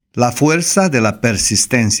La fuerza de la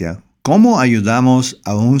persistencia. ¿Cómo ayudamos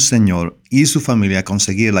a un señor y su familia a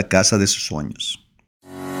conseguir la casa de sus sueños?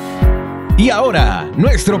 Y ahora,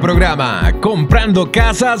 nuestro programa, Comprando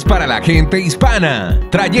Casas para la Gente Hispana,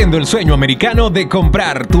 trayendo el sueño americano de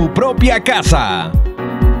comprar tu propia casa.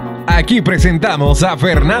 Aquí presentamos a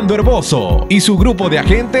Fernando Herboso y su grupo de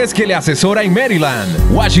agentes que le asesora en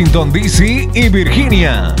Maryland, Washington, D.C. y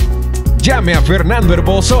Virginia. Llame a Fernando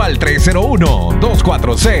Herboso al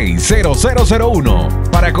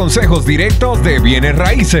 301-246-0001 para consejos directos de bienes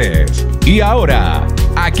raíces. Y ahora,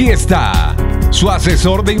 aquí está su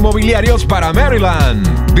asesor de inmobiliarios para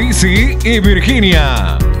Maryland, D.C. y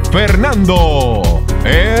Virginia, Fernando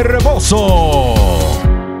Herboso.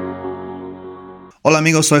 Hola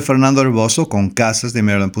amigos, soy Fernando Herboso con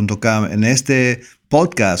casasdemaryland.com. En este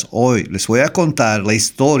podcast hoy les voy a contar la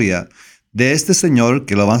historia de este señor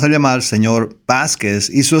que lo vamos a llamar señor Vásquez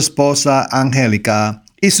y su esposa Angélica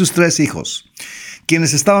y sus 3 hijos,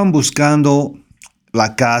 quienes estaban buscando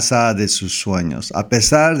la casa de sus sueños. A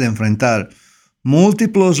pesar de enfrentar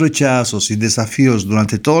múltiples rechazos y desafíos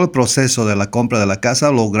durante todo el proceso de la compra de la casa,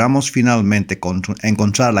 logramos finalmente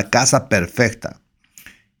encontrar la casa perfecta.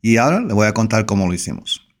 Y ahora le voy a contar cómo lo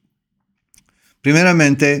hicimos.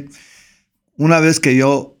 Primeramente, una vez que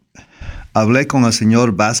yo hablé con el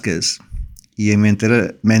señor Vásquez, y me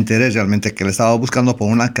enteré realmente que él estaba buscando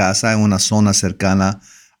por una casa en una zona cercana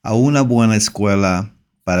a una buena escuela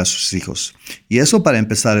para sus hijos. Y eso, para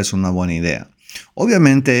empezar, es una buena idea.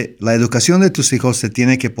 Obviamente, la educación de tus hijos se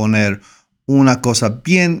tiene que poner una cosa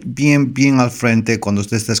bien al frente cuando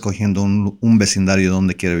usted está escogiendo un vecindario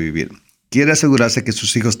donde quiere vivir. Quiere asegurarse que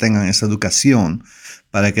sus hijos tengan esa educación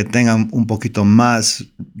para que tengan un poquito más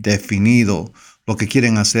definido lo que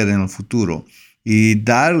quieren hacer en el futuro. Y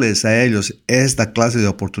darles a ellos esta clase de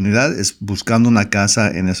oportunidad es buscando una casa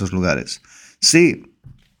en esos lugares. Sí,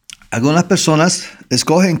 algunas personas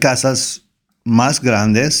escogen casas más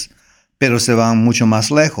grandes, pero se van mucho más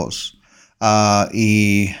lejos.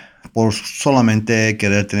 Y por solamente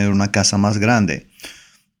querer tener una casa más grande.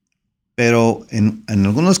 Pero en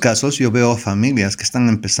algunos casos yo veo familias que están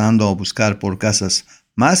empezando a buscar por casas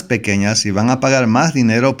más pequeñas y van a pagar más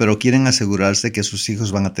dinero, pero quieren asegurarse que sus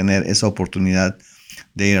hijos van a tener esa oportunidad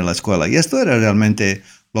de ir a la escuela. Y esto era realmente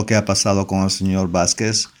lo que ha pasado con el señor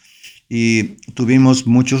Vásquez. Y tuvimos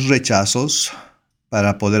muchos rechazos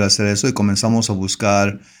para poder hacer eso y comenzamos a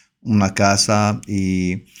buscar una casa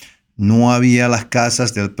y no había las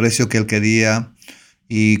casas del precio que él quería.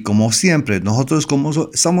 Y como siempre, nosotros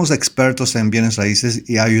somos expertos en bienes raíces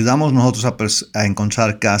y ayudamos nosotros a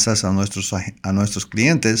encontrar casas a nuestros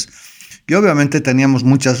clientes. Y obviamente teníamos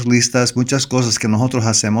muchas listas, muchas cosas que nosotros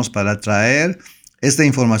hacemos para traer esta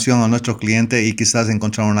información a nuestro cliente y quizás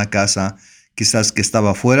encontrar una casa quizás que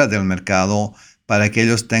estaba fuera del mercado para que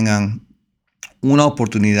ellos tengan una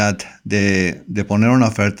oportunidad de poner una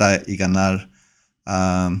oferta y ganar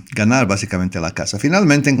básicamente la casa.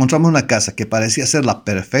 Finalmente encontramos una casa que parecía ser la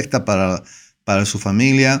perfecta para su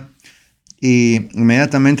familia y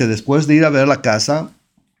inmediatamente después de ir a ver la casa,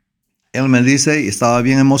 él me dice, y estaba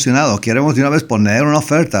bien emocionado, queremos de una vez poner una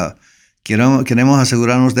oferta, queremos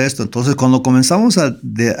asegurarnos de esto. Entonces cuando comenzamos a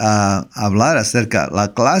hablar acerca de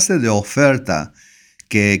la clase de oferta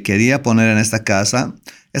que quería poner en esta casa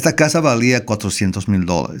valía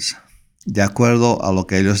 $400,000, de acuerdo a lo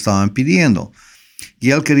que ellos estaban pidiendo.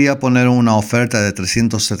 Y él quería poner una oferta de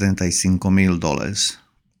 $375,000.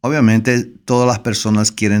 Obviamente, todas las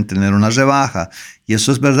personas quieren tener una rebaja, y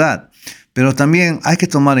eso es verdad. Pero también hay que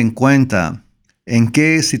tomar en cuenta en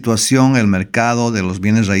qué situación el mercado de los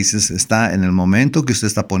bienes raíces está en el momento que usted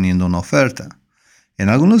está poniendo una oferta. En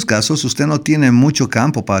algunos casos, usted no tiene mucho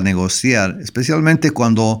campo para negociar, especialmente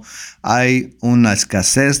cuando hay una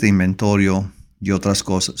escasez de inventario y otras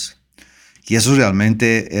cosas. Y eso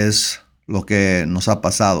realmente es lo que nos ha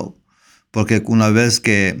pasado, porque una vez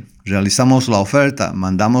que realizamos la oferta,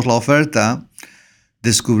 mandamos la oferta,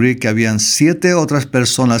 descubrí que habían 7 otras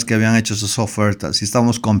personas que habían hecho sus ofertas y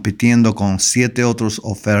estamos compitiendo con 7 otras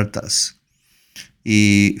ofertas.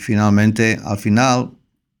 Y finalmente, al final,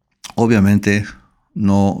 obviamente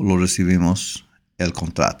no lo recibimos el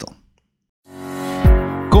contrato.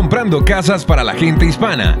 Comprando casas para la gente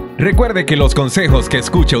hispana. Recuerde que los consejos que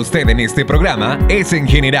escucha usted en este programa es en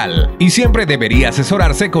general y siempre debería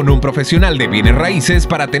asesorarse con un profesional de bienes raíces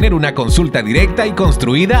para tener una consulta directa y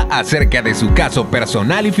construida acerca de su caso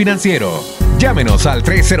personal y financiero. Llámenos al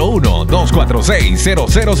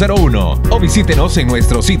 301-246-0001 o visítenos en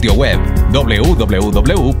nuestro sitio web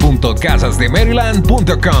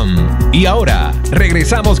www.casasdemaryland.com. Y ahora,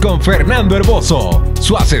 regresamos con Fernando Herboso,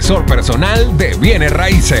 su asesor personal de bienes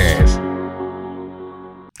raíces.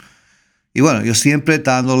 Y bueno, yo siempre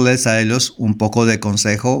dándoles a ellos un poco de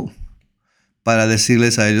consejo para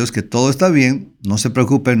decirles a ellos que todo está bien, no se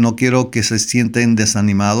preocupen, no quiero que se sienten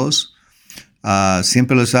desanimados.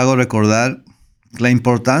 Siempre les hago recordar la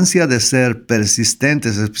importancia de ser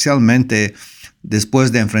persistentes, especialmente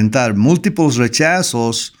después de enfrentar múltiples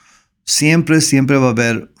rechazos. Siempre va a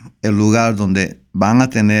haber el lugar donde van a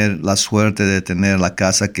tener la suerte de tener la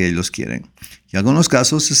casa que ellos quieren. Y en algunos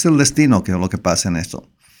casos es el destino que es lo que pasa en esto.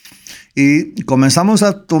 Y comenzamos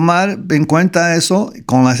a tomar en cuenta eso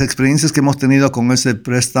con las experiencias que hemos tenido con ese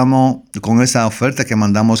préstamo, con esa oferta que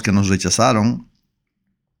mandamos que nos rechazaron.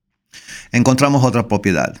 Encontramos otra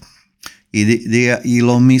propiedad. Y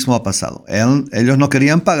lo mismo ha pasado. Ellos no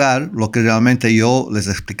querían pagar lo que realmente yo les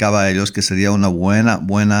explicaba a ellos que sería una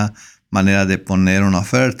buena manera de poner una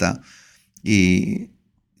oferta. Y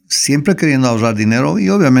siempre queriendo ahorrar dinero, y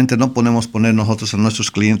obviamente no podemos poner nosotros a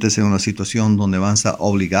nuestros clientes en una situación donde vamos a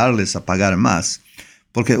obligarles a pagar más.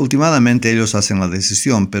 Porque últimamente ellos hacen la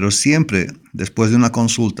decisión, pero siempre después de una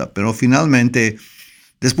consulta. Pero finalmente,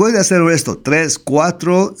 después de hacer esto 3,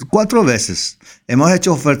 4 veces, hemos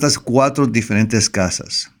hecho ofertas 4 diferentes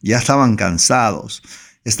casas. Ya estaban cansados.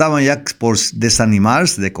 Estaban ya por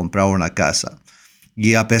desanimarse de comprar una casa.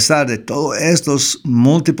 Y a pesar de todos estos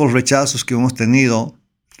múltiples rechazos que hemos tenido,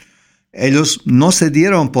 ellos no se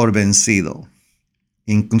dieron por vencido.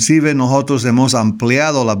 Inclusive nosotros hemos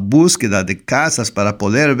ampliado la búsqueda de casas para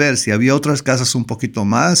poder ver si había otras casas un poquito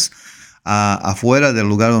más afuera del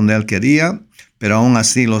lugar donde él quería. Pero aún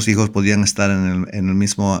así los hijos podían estar en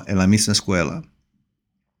la misma escuela.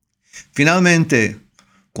 Finalmente,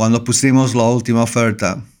 cuando pusimos la última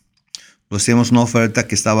oferta, pusimos una oferta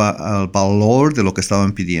que estaba al valor de lo que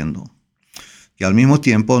estaban pidiendo. Y al mismo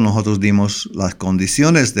tiempo nosotros dimos las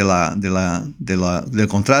condiciones del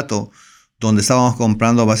contrato, donde estábamos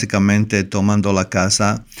comprando básicamente, tomando la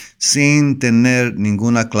casa sin tener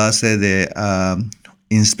ninguna clase de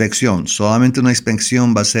inspección. Solamente una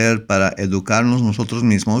inspección va a ser para educarnos nosotros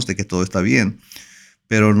mismos de que todo está bien.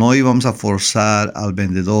 Pero no íbamos a forzar al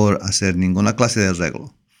vendedor a hacer ninguna clase de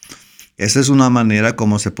arreglo. Esa es una manera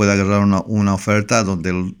como se puede agarrar una oferta donde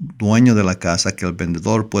el dueño de la casa, que el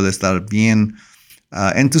vendedor puede estar bien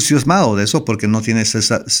entusiasmado de eso, porque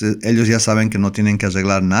ellos ya saben que no tienen que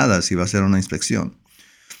arreglar nada si va a ser una inspección.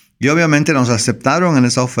 Y obviamente nos aceptaron en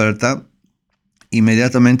esa oferta.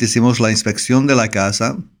 Inmediatamente hicimos la inspección de la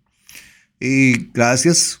casa y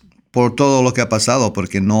gracias por todo lo que ha pasado,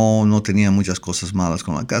 porque no tenía muchas cosas malas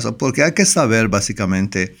con la casa, porque hay que saber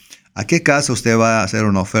básicamente a qué casa usted va a hacer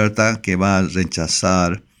una oferta que va a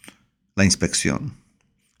rechazar la inspección.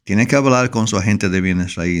 Tiene que hablar con su agente de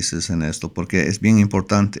bienes raíces en esto, porque es bien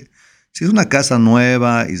importante. Si es una casa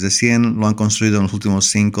nueva y recién lo han construido en los últimos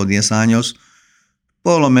 5 o 10 años,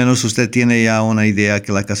 por lo menos usted tiene ya una idea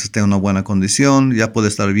que la casa esté en una buena condición. Ya puede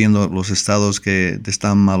estar viendo los estados que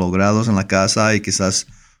están malogrados en la casa y quizás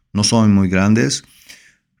no son muy grandes.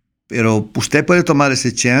 Pero usted puede tomar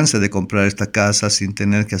ese chance de comprar esta casa sin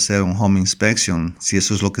tener que hacer un home inspection, si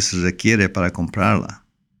eso es lo que se requiere para comprarla.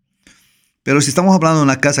 Pero si estamos hablando de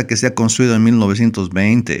una casa que se ha construido en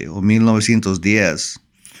 1920 o 1910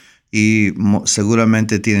 y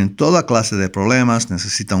seguramente tienen toda clase de problemas,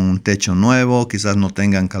 necesitan un techo nuevo, quizás no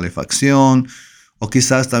tengan calefacción o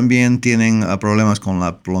quizás también tienen problemas con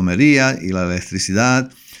la plomería y la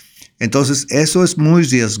electricidad. Entonces eso es muy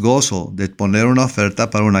riesgoso de poner una oferta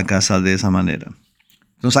para una casa de esa manera.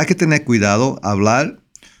 Entonces hay que tener cuidado, hablar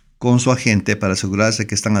con su agente para asegurarse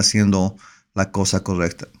que están haciendo la cosa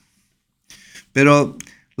correcta. Pero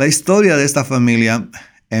la historia de esta familia,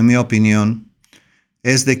 en mi opinión,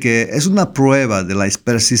 es de que es una prueba de la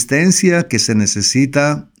persistencia que se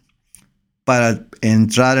necesita para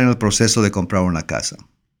entrar en el proceso de comprar una casa.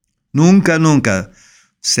 Nunca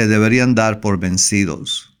se deberían dar por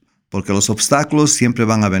vencidos, porque los obstáculos siempre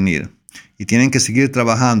van a venir y tienen que seguir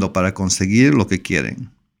trabajando para conseguir lo que quieren.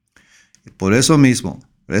 Por eso mismo,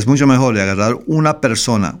 es mucho mejor de agarrar una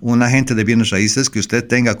persona, un agente de bienes raíces que usted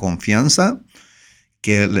tenga confianza,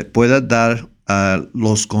 que le pueda dar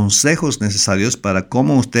los consejos necesarios para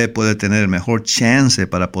cómo usted puede tener el mejor chance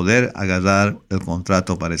para poder agarrar el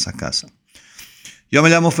contrato para esa casa. Yo me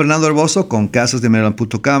llamo Fernando Herboso con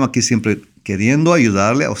casasdemaryland.com, aquí siempre queriendo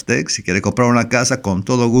ayudarle a usted. Si quiere comprar una casa, con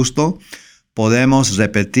todo gusto, podemos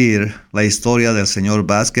repetir la historia del señor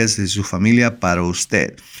Vásquez y su familia para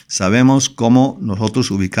usted. Sabemos cómo nosotros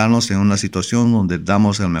ubicarnos en una situación donde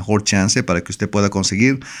damos el mejor chance para que usted pueda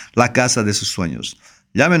conseguir la casa de sus sueños.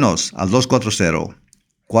 Llámenos al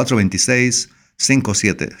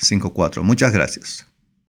 240-426-5754. Muchas gracias.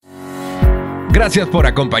 Gracias por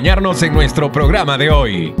acompañarnos en nuestro programa de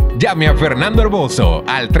hoy. Llame a Fernando Herboso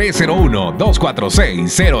al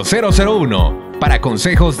 301-246-0001 para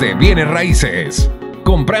consejos de bienes raíces.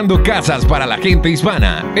 Comprando Casas para la Gente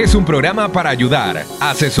Hispana es un programa para ayudar,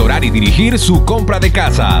 asesorar y dirigir su compra de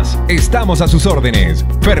casas. Estamos a sus órdenes.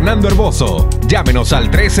 Fernando Herboso, llámenos al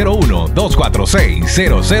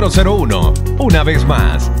 301-246-0001. Una vez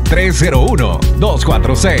más,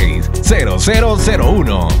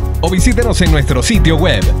 301-246-0001. O visítenos en nuestro sitio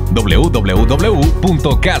web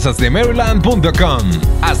www.casasdemaryland.com.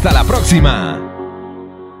 Hasta la próxima.